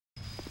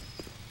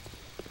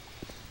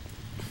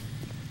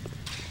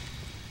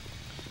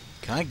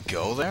Can I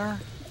go there?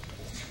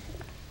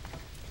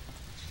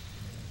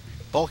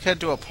 Bulkhead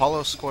to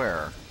Apollo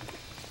Square.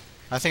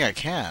 I think I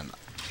can.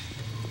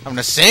 I'm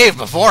gonna save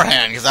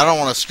beforehand because I don't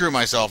want to screw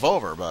myself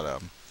over.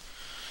 But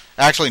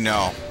actually,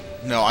 no,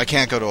 I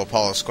can't go to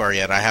Apollo Square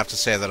yet. I have to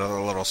save that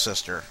other little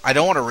sister. I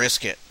don't want to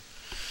risk it.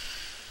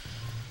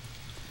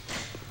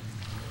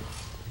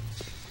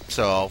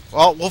 So,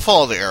 well, we'll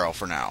follow the arrow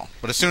for now.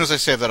 But as soon as I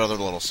save that other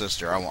little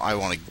sister, I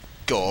want to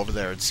go over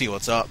there and see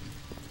what's up.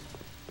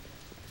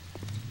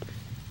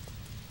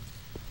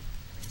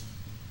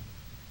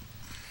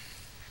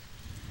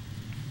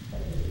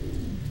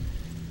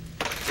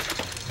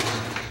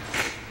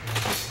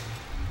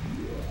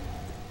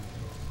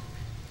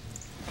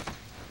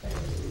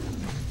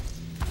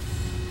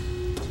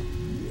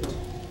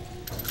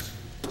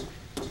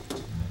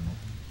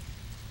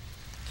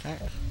 Okay.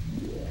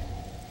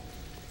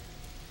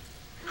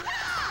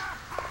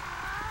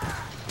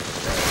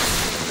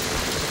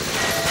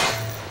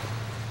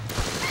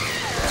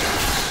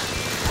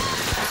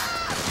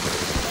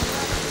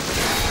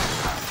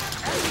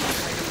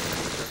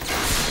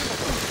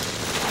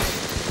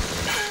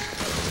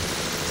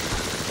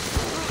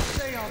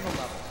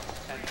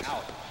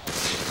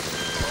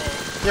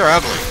 You're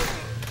ugly.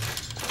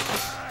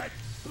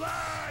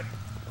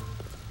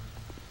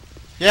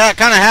 Yeah, it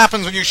kind of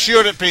happens when you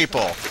shoot at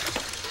people.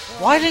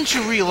 Why didn't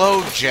you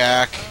reload,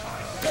 Jack?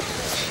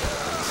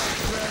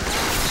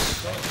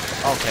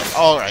 Okay,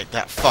 alright,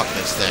 fuck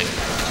this thing.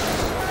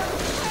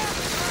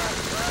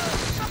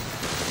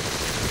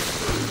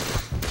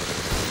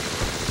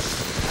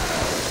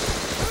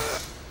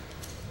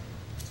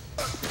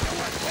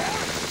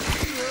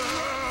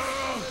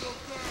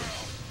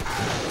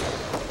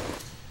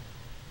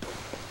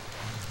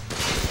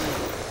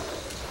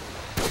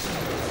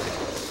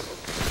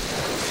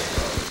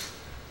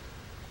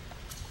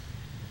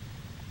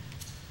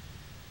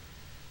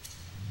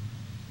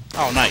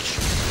 Oh, nice.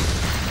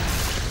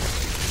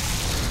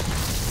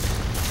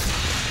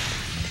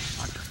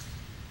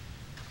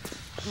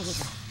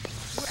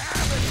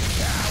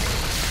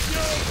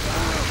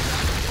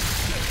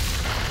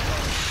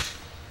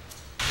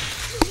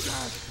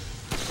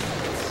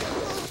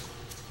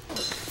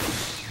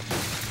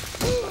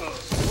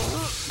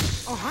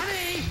 Oh,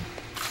 honey!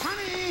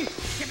 Honey!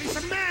 Give me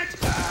some meds!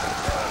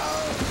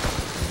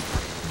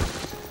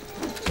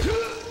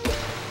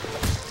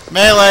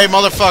 Melee,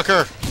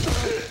 motherfucker!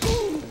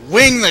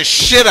 Wing the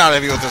shit out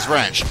of you with this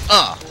wrench.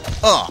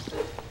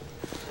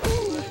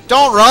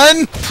 Don't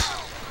run!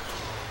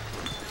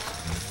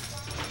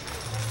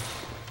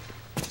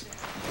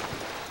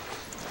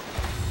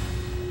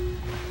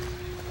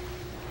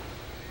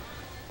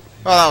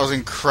 Oh, that was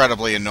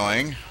incredibly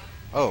annoying.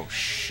 Oh,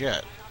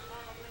 shit.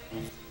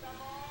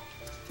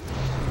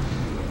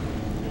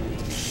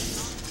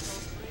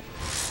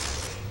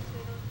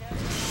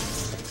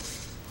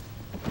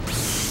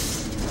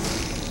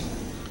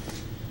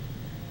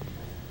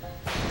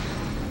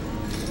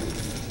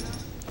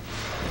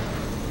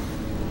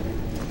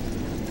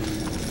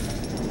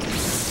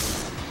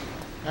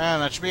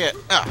 And that should be it.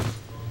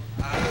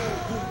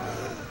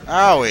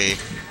 Owie.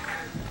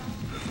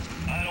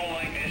 I don't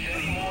like this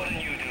any more than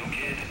you do,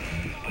 kid.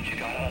 But you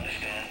gotta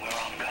understand where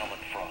I'm coming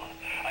from.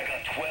 I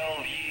got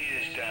 12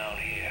 years down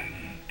here.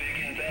 Big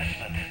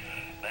investment.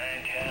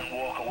 Man can't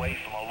walk away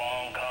from a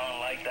long con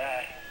like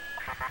that.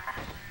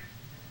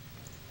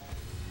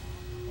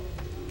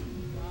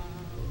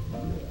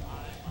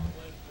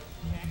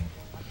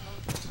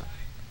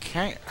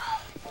 Okay.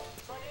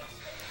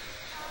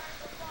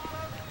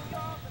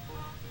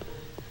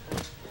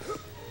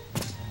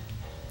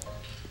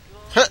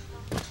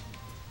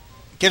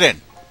 Get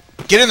in.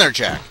 Get in there,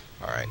 Jack.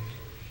 Alright.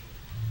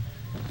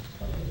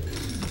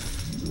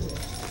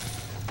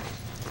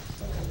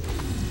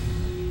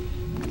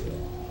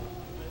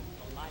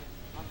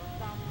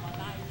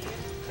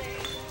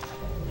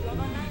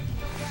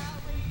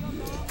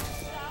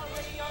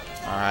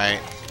 Alright. I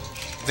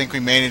think we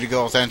may need to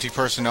go with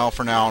anti-personnel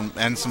for now and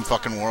end some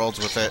fucking worlds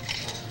with it.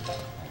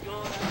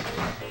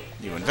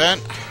 You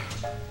invent.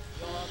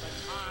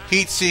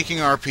 Heat-seeking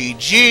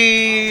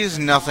RPGs.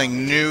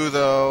 Nothing new,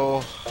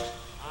 though.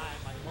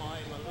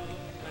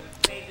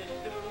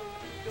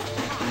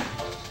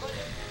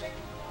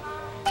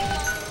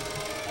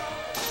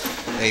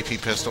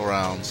 AP pistol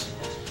rounds.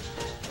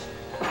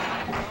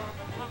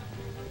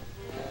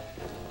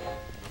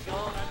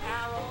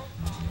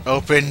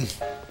 Open.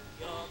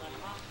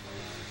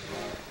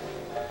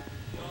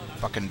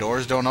 Fucking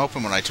doors don't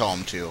open when I tell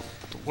them to.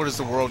 What is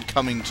the world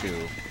coming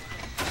to?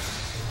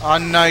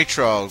 On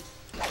Nitro.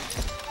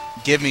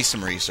 Give me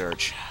some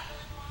research.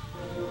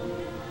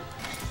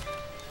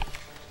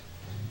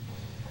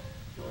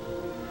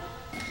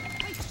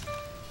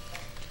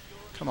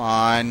 Come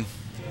on.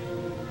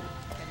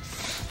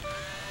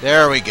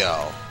 There we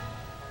go.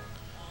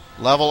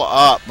 Level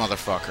up,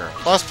 motherfucker.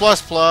 Plus, plus,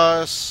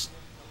 plus.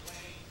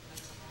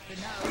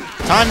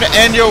 Time to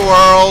end your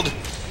world.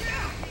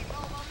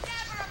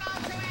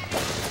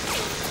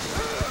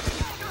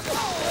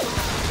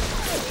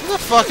 Who the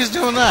fuck is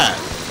doing that?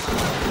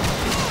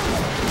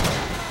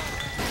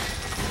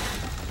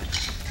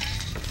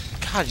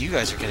 God, you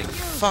guys are getting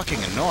fucking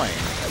annoying.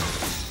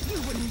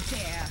 You wouldn't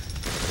dare.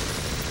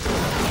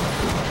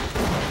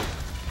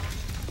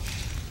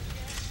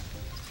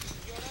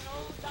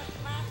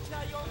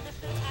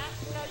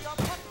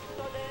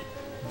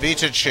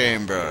 Vita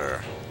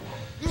chamber.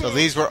 So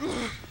these were...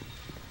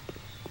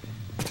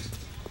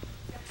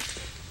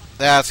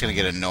 That's gonna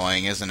get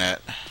annoying, isn't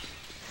it?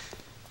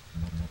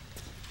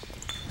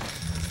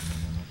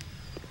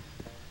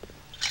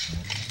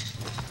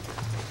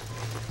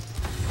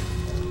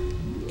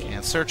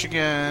 Can't search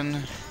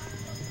again.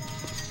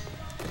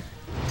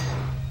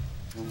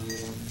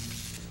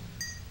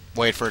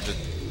 Wait for it to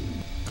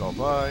go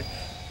by.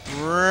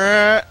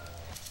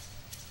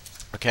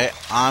 Okay,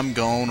 I'm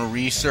going to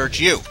research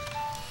you.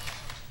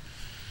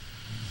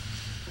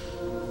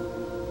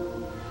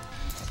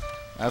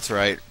 That's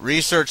right.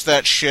 Research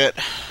that shit.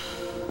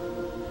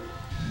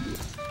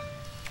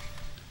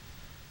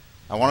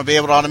 I want to be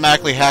able to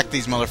automatically hack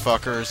these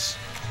motherfuckers.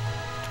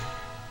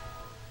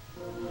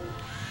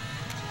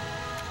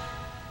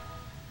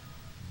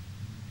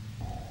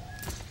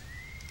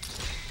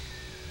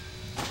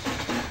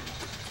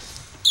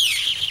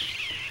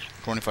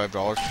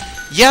 $25.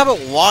 Yeah, but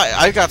why?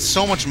 I've got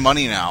so much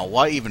money now.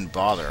 Why even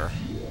bother?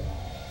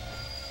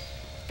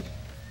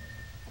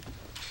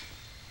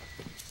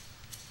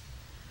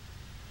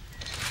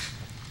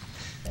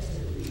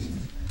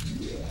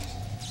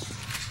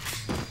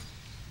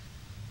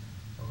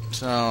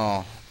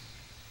 So...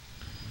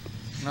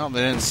 No,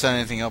 they didn't set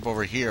anything up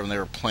over here when they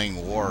were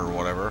playing war or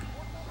whatever.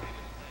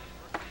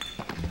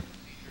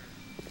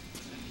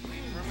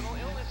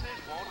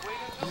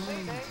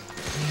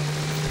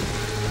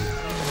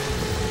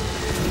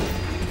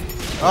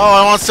 Oh,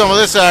 I want some of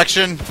this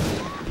action.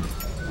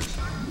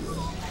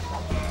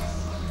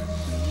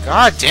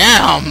 God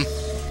damn!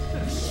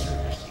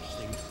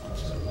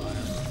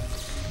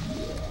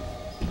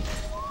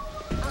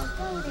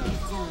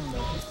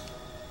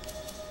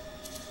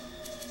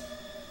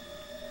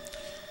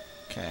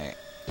 Okay.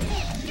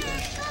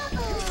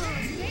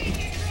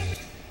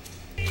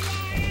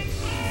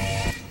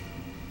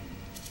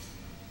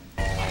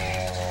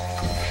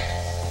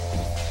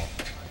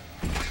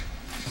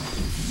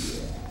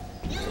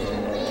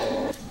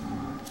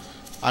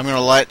 I'm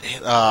gonna let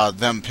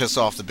them piss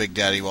off the Big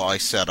Daddy while I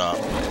set up.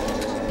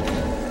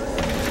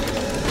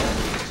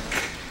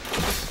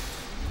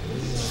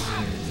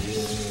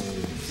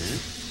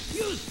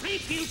 Use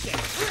P54.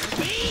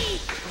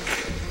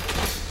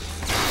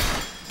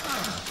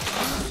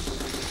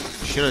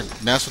 Should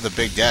have messed with the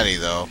Big Daddy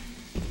though.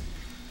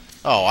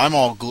 Oh, I'm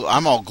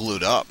all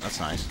glued up. That's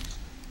nice.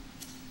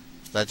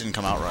 That didn't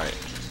come out right.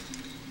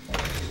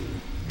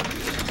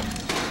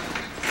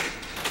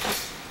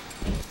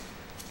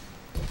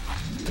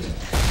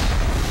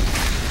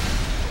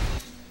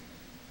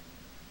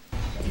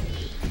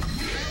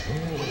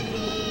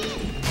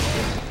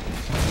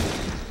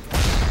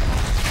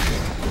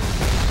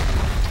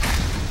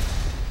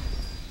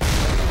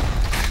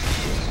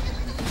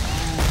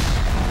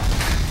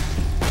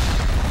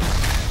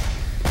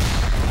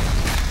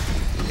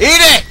 Eat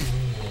it!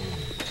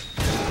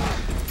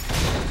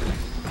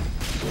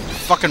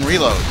 Fucking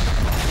reload.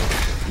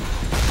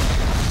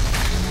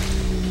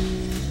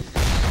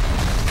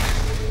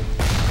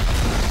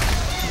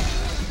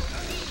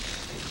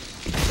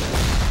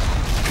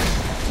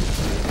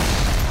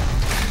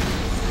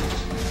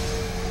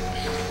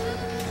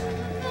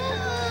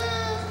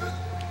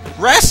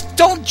 Rest?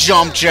 Don't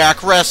jump,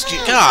 Jack. Rest.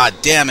 God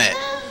damn it.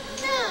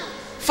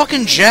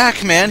 Fucking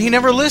Jack, man. He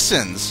never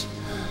listens.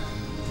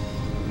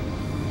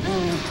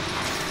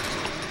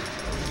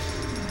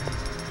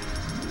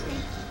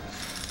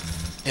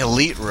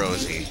 Elite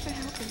Rosie.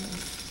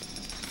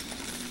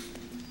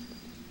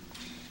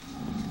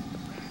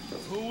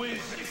 Who is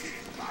it?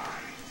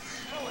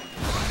 Oh,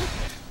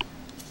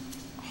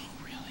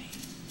 really?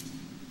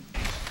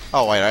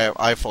 Oh, wait,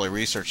 I fully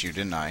researched you,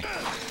 didn't I?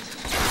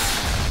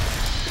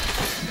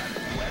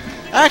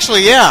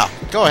 Actually, yeah.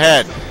 Go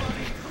ahead.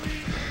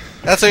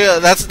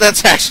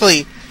 That's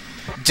actually...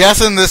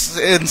 Death in this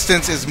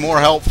instance is more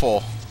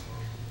helpful.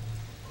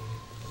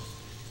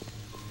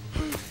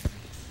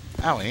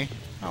 Owie.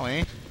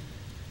 Owie.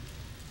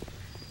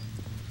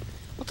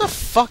 What the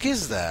fuck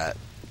is that?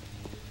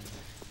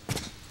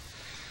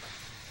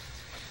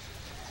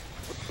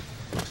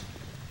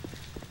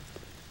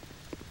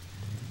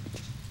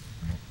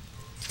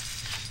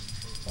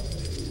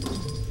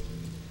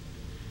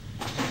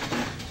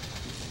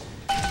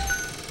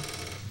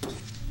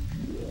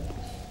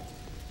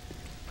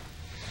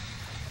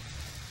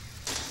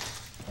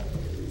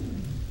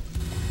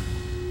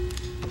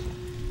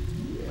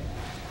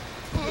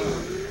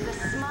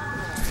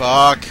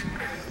 Fuck.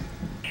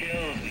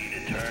 Kills me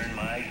to turn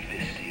my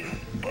fist to you,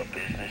 but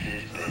business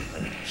is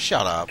business.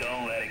 Shut up.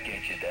 Don't let it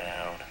get you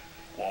down.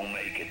 Won't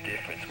make a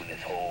difference when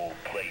this whole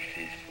place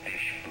is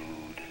fish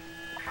food.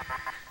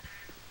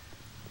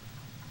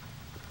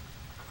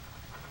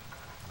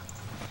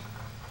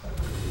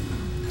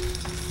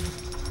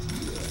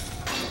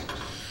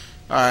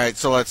 Alright,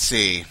 so let's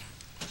see.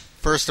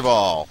 First of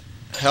all,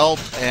 help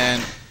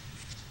and...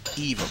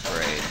 Eve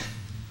upgrade.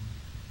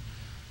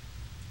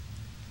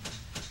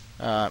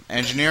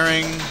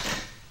 Engineering.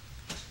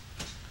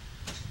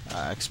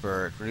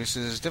 Expert.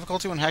 Reduces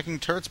difficulty when hacking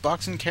turrets,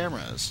 box, and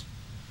cameras.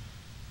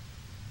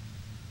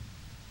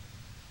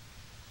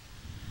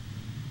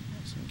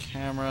 Some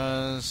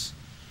cameras.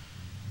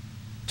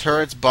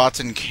 Turrets, bots,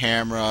 and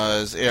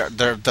cameras. Yeah,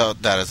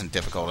 that isn't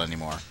difficult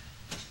anymore.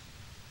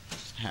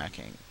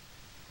 Hacking.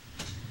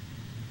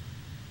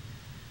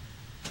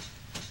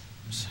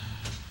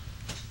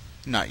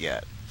 Not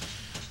yet.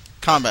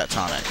 Combat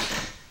tonic.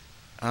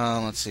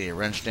 Let's see.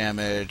 Wrench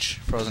damage.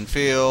 Frozen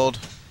field.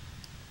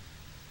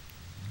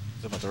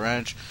 About the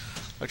wrench.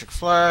 Electric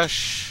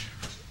flash.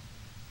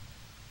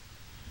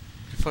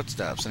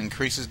 Footsteps. And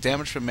increases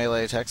damage from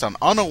melee attacks on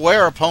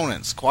unaware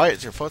opponents.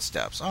 Quiets your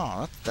footsteps.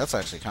 Oh, that's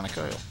actually kind of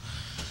cool.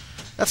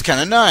 That's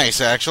kind of nice,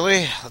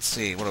 actually. Let's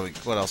see.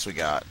 What else we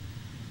got?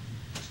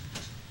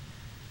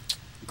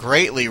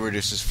 Greatly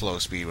reduces flow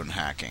speed when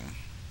hacking.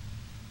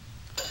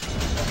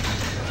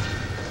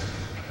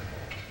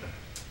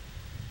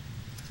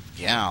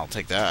 Yeah, I'll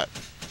take that.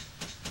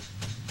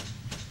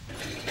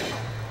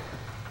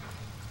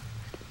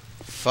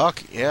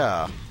 Fuck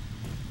yeah.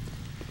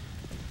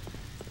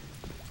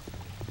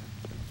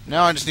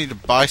 Now I just need to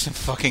buy some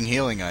fucking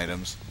healing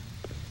items.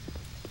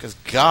 Because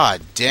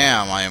god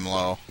damn, I am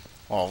low.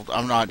 Well,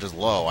 I'm not just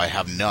low, I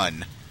have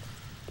none.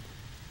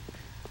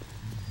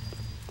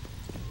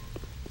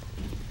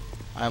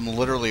 I'm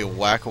literally a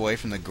whack away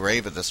from the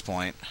grave at this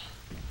point.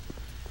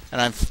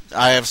 And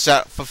I have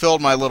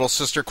fulfilled my little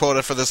sister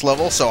quota for this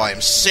level, so I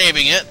am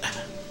saving it.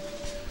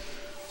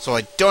 So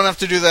I don't have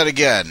to do that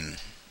again.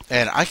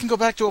 And I can go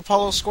back to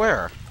Apollo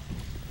Square.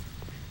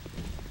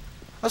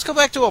 Let's go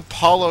back to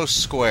Apollo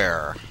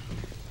Square.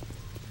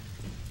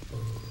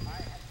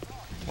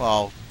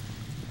 Well,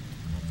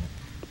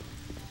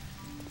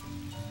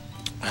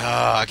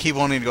 I keep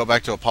wanting to go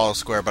back to Apollo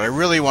Square, but I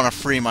really want to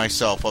free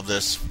myself of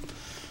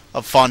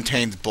of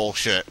Fontaine's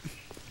bullshit.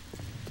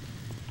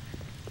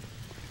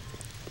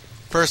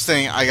 First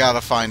thing, I gotta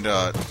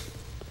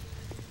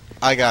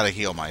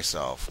heal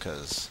myself,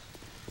 because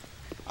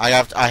I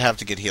have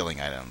to get healing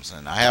items,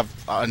 and I have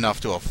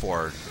enough to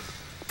afford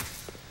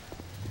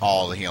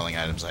all the healing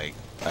items I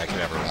could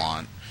ever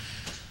want.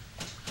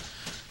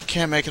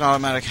 Can't make an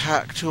automatic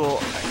hack tool.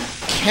 I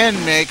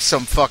can make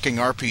some fucking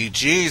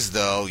RPGs,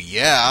 though,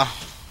 yeah.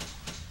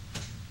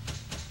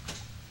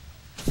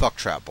 Fuck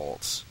trap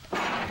bolts.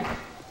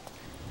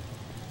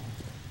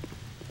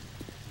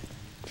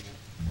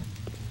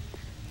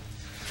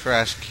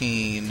 Trash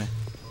keen.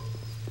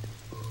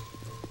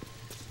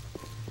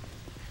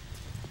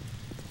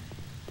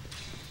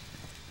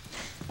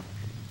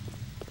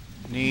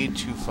 Need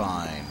to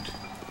find.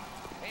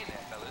 Hey there,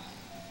 fellas.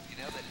 You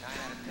know that 9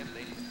 out of 10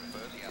 ladies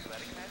prefer the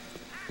athletic men?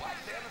 Why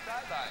stay on the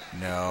sideline?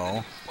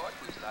 No. Sport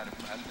boost item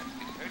plasmids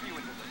can turn you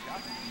into the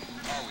shot you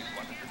always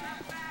wanted to be.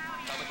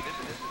 Come and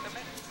visit us in the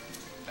mix.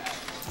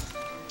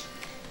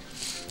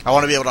 I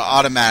want to be able to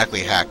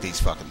automatically hack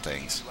these fucking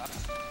things.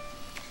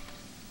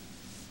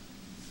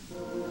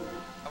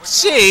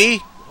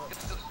 See?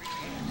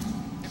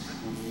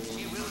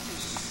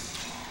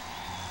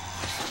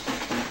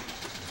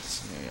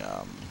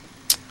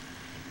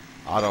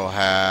 Auto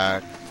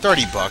hack.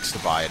 $30 to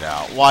buy it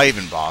out. Why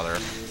even bother?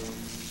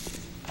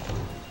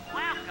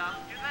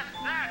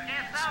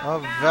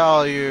 Of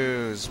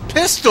values.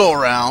 Pistol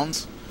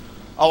rounds.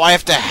 Oh, I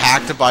have to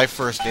hack to buy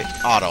first aid.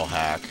 Auto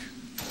hack.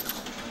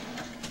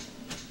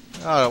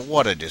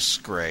 What a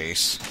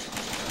disgrace.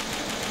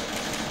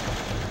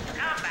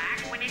 Come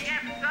back when you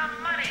get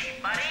some money,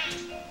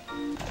 buddy.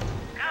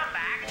 Come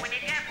back when you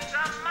get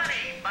some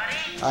money,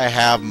 buddy. I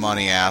have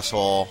money,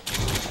 asshole.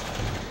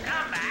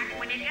 Come back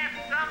when you get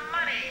some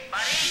money,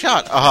 buddy.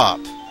 Shut up.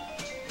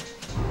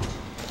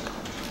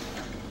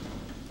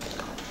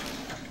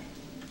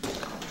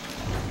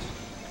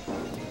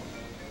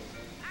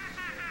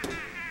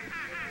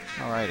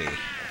 Alrighty.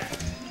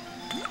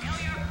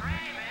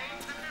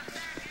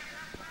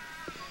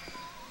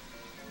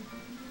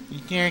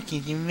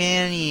 Darkies and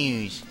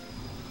values.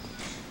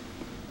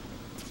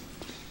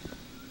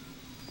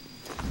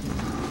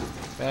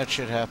 Bad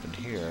shit happened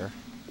here.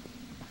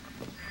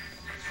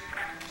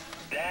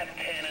 That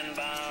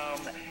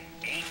Tannenbaum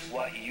ain't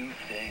what you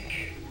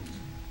think.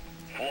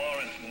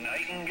 Florence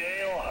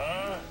Nightingale,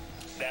 huh?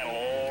 That'll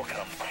all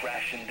come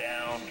crashing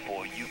down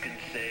before you can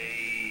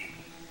say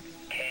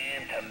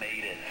canned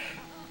tomatoes.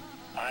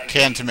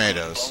 Canned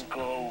tomatoes.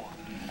 Bunko,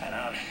 and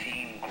I've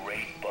seen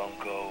great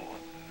bunko.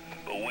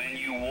 But when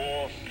you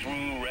waltz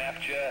through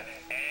Rapture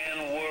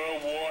and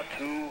World War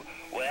II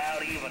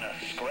without even a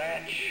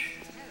scratch,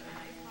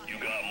 you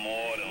got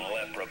more than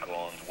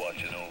leprechauns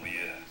watching over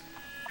you.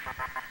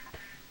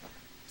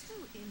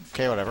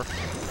 Okay, whatever.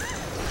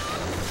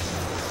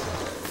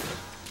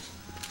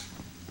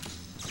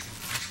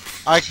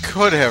 I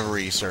could have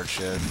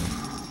researched it,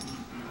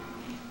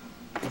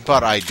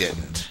 but I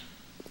didn't.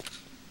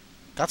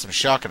 Got some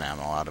shotgun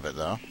ammo out of it,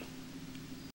 though.